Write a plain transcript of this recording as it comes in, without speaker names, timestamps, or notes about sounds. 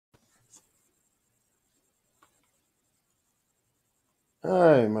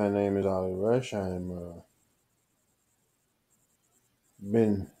Hi, my name is Ollie Rush. I'm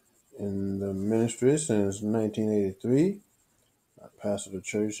been in the ministry since 1983. I pastored a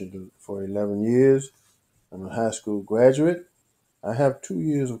church for 11 years. I'm a high school graduate. I have 2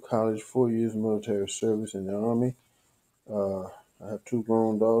 years of college, 4 years military service in the Army. Uh, I have two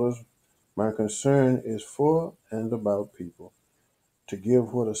grown daughters. My concern is for and about people, to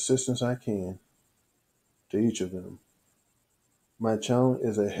give what assistance I can to each of them. My channel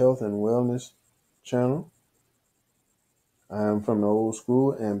is a health and wellness channel. I am from the old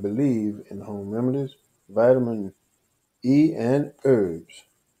school and believe in home remedies, vitamin E, and herbs.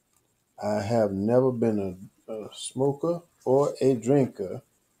 I have never been a smoker or a drinker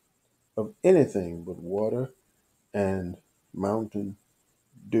of anything but water and Mountain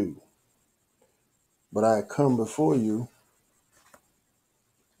Dew. But I come before you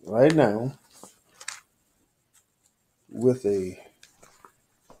right now with a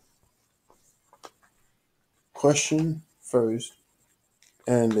question first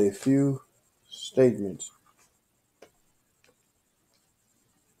and a few statements.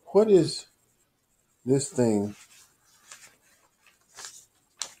 What is this thing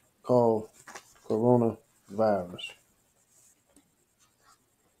called coronavirus?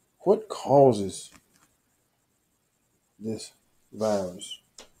 What causes this virus?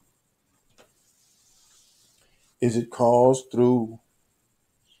 Is it caused through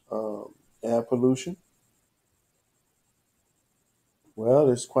air pollution?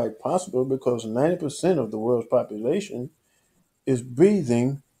 Well, it's quite possible because 90% of the world's population is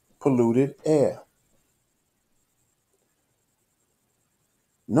breathing polluted air.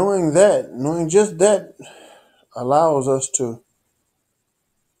 Knowing just that, allows us to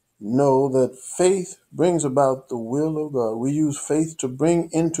know that faith brings about the will of God. We use faith to bring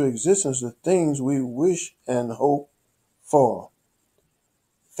into existence the things we wish and hope for.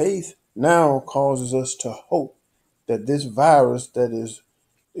 Faith now causes us to hope that this virus that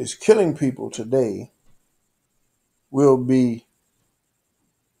is killing people today will be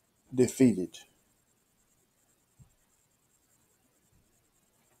defeated.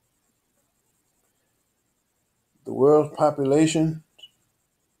 The world's population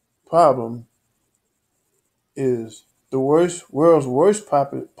problem is the world's worst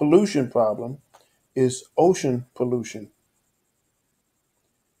pollution problem is ocean pollution.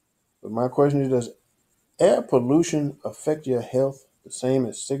 But my question is, does air pollution affect your health the same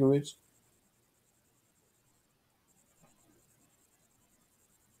as cigarettes?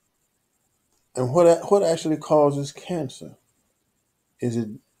 And what actually causes cancer? Is it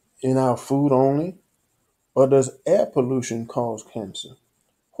in our food only, or does air pollution cause cancer?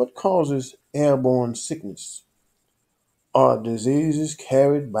 What causes airborne sickness? Are diseases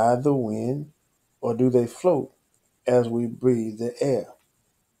carried by the wind, or do they float as we breathe the air?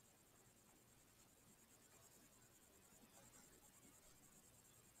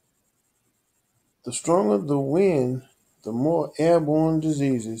 The stronger the wind, the more airborne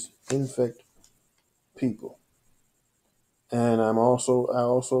diseases infect people. And I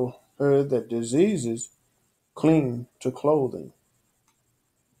also heard that diseases cling to clothing.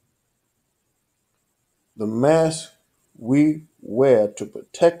 The mask we wear to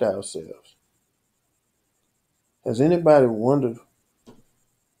protect ourselves. Has anybody wondered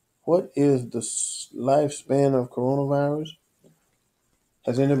what is the lifespan of coronavirus?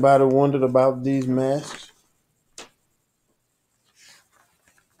 Has anybody wondered about these masks?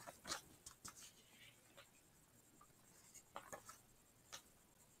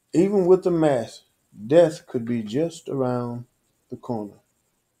 Even with the mask, death could be just around the corner.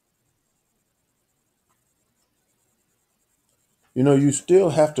 You know, you still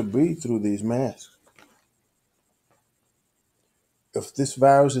have to breathe through these masks. If this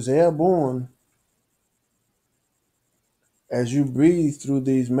virus is airborne, as you breathe through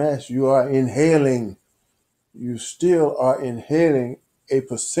these masks, you still are inhaling a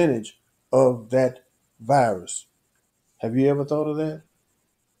percentage of that virus. Have you ever thought of that?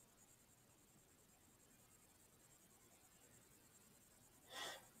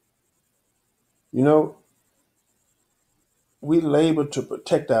 You know, we labor to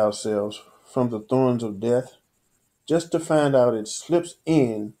protect ourselves from the thorns of death just to find out it slips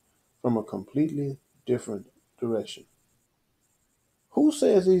in from a completely different direction. Who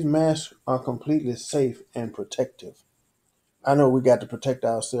says these masks are completely safe and protective? I know we got to protect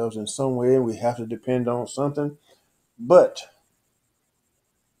ourselves in some way and we have to depend on something, but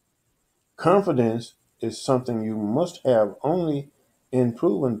confidence is something you must have only in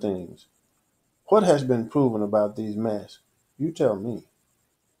proven things. What has been proven about these masks? You tell me.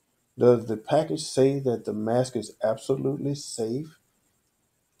 Does the package say that the mask is absolutely safe?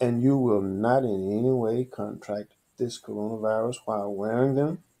 and you will not in any way contract this coronavirus while wearing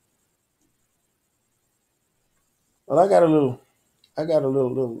them. Well, I got a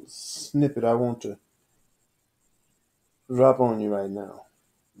little snippet I want to drop on you right now.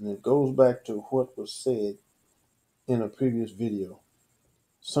 And it goes back to what was said in a previous video.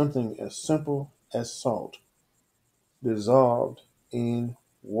 Something as simple as salt dissolved in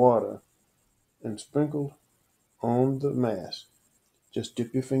water and sprinkled on the mask. Just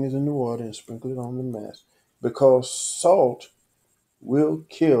dip your fingers in the water and sprinkle it on the mask. Because salt will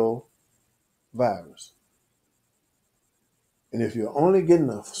kill virus. And if you're only getting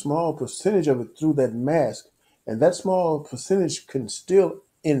a small percentage of it through that mask, and that small percentage can still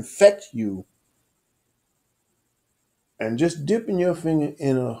infect you, and just dipping your finger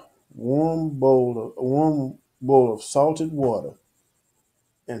in a warm bowl of salted water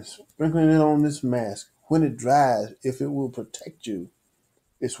and sprinkling it on this mask, when it dries, if it will protect you,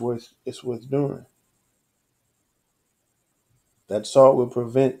 it's worth doing. That salt will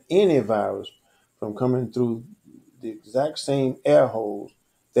prevent any virus from coming through the exact same air holes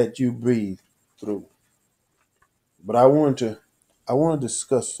that you breathe through. But I want to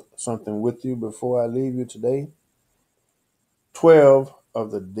discuss something with you before I leave you today. 12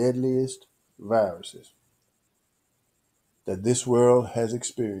 of the deadliest viruses that this world has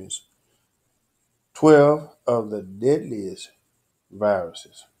experienced. 12 of the deadliest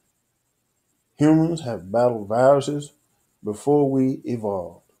viruses. Humans have battled viruses before we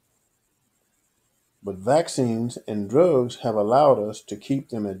evolved. But vaccines and drugs have allowed us to keep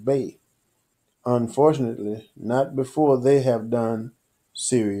them at bay. Unfortunately, not before they have done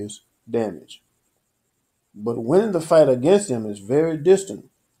serious damage. But winning the fight against them is very distant.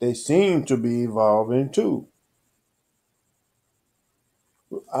 They seem to be evolving too.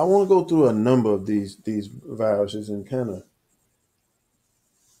 I want to go through a number of these viruses and kind of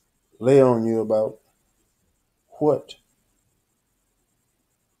lay on you about what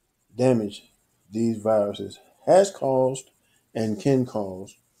damage these viruses has caused and can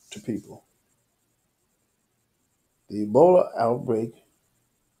cause to people. The Ebola outbreak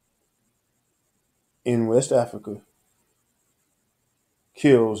in West Africa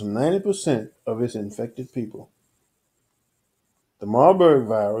kills 90% of its infected people. The Marburg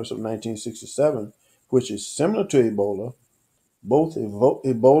virus of 1967, which is similar to Ebola, both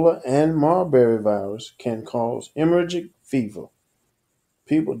Ebola and Marburg virus can cause hemorrhagic fever.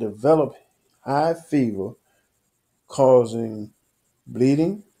 People develop high fever, causing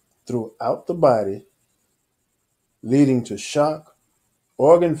bleeding throughout the body, leading to shock,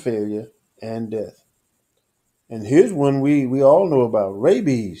 organ failure, and death. And here's one we all know about,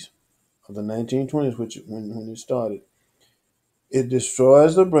 rabies of the 1920s, which when it started. It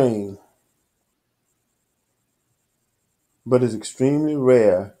destroys the brain, but is extremely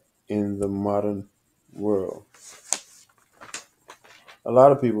rare in the modern world. A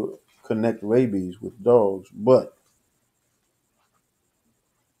lot of people connect rabies with dogs, but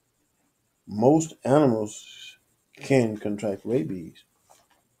most animals can contract rabies.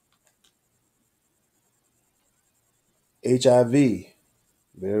 HIV,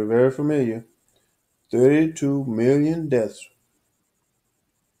 very, very familiar. 32 million deaths.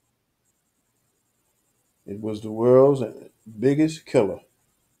 It was the world's biggest killer.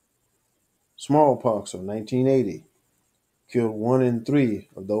 Smallpox of 1980 killed 1 in 3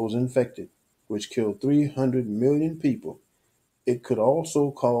 of those infected, which killed 300 million people. It could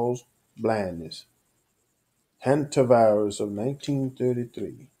also cause blindness. Hantavirus of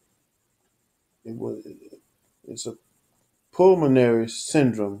 1933. It's a pulmonary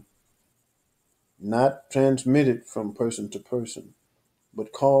syndrome not transmitted from person to person,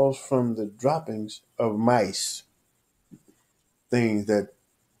 but caused from the droppings of mice, things that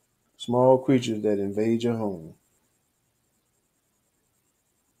small creatures that invade your home.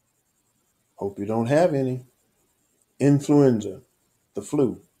 Hope you don't have any. Influenza, the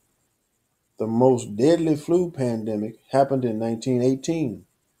flu. The most deadly flu pandemic happened in 1918,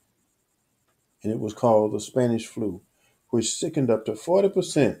 and it was called the Spanish flu, which sickened up to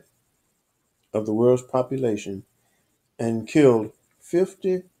 40% of the world's population and killed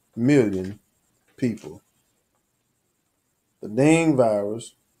 50 million people. The dengue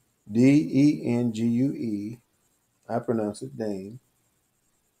virus, Dengue, I pronounce it Dane,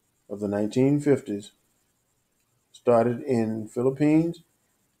 of the 1950s, started in Philippines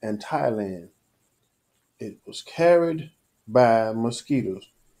and Thailand. It was carried by mosquitoes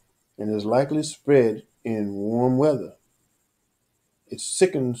and is likely spread in warm weather. It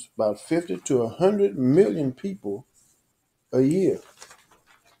sickens about 50 to 100 million people a year.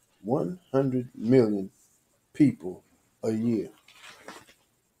 100 million people a year.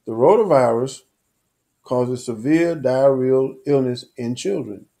 The rotavirus causes severe diarrheal illness in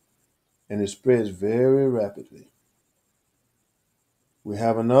children, and it spreads very rapidly. We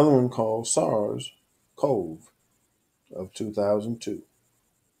have another one called SARS-CoV of 2002.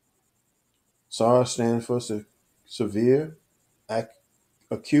 SARS stands for Severe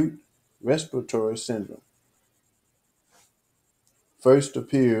Acute Respiratory Syndrome. First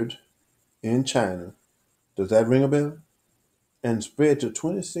appeared in China. Does that ring a bell? And spread to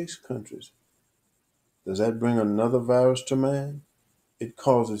 26 countries. Does that bring another virus to mind? It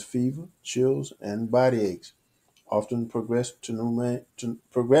causes fever, chills, and body aches, often progressing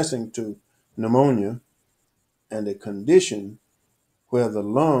to pneumonia and a condition where the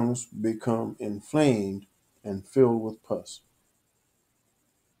lungs become inflamed and filled with pus.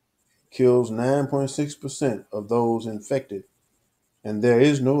 It kills 9.6% of those infected, and there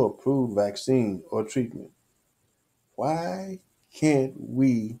is no approved vaccine or treatment. Why can't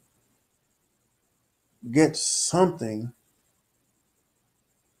we get something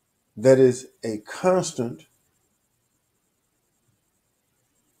that is a constant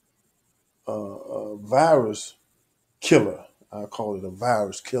virus killer? I call it a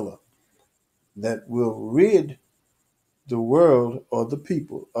virus killer that will rid the world or the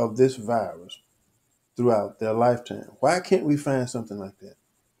people of this virus throughout their lifetime. Why can't we find something like that?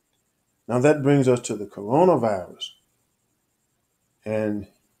 Now that brings us to the coronavirus. And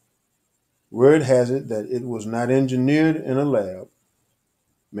word has it that it was not engineered in a lab,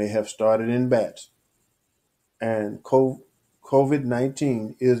 may have started in bats. And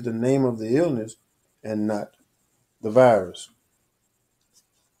COVID-19 is the name of the illness and not the virus.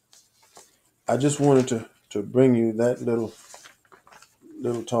 I just wanted to bring you that little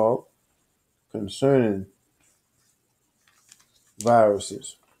talk concerning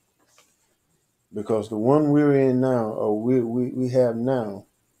viruses, because the one we're in now, or we have now,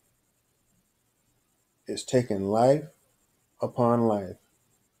 is taking life upon life,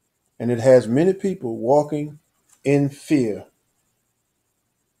 and it has many people walking in fear.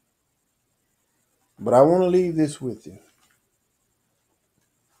 But I want to leave this with you.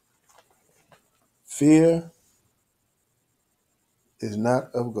 Fear is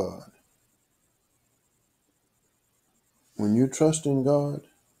not of God. When you trust in God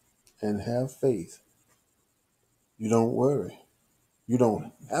and have faith, you don't worry. You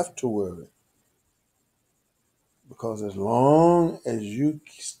don't have to worry. Because as long as you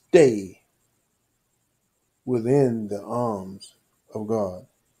stay within the arms of God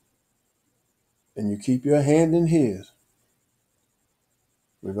and you keep your hand in His,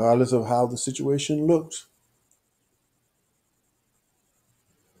 regardless of how the situation looks,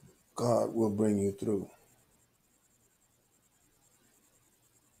 God will bring you through.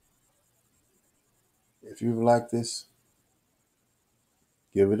 If you've liked this,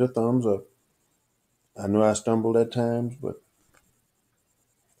 give it a thumbs up. I know I stumbled at times, but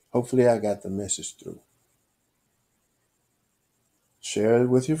hopefully I got the message through. Share it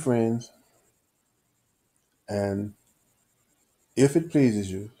with your friends, and if it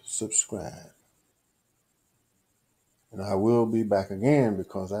pleases you, subscribe. And I will be back again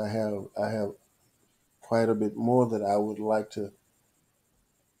because I have quite a bit more that I would like to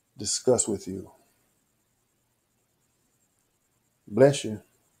discuss with you. Bless you,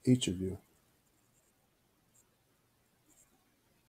 each of you.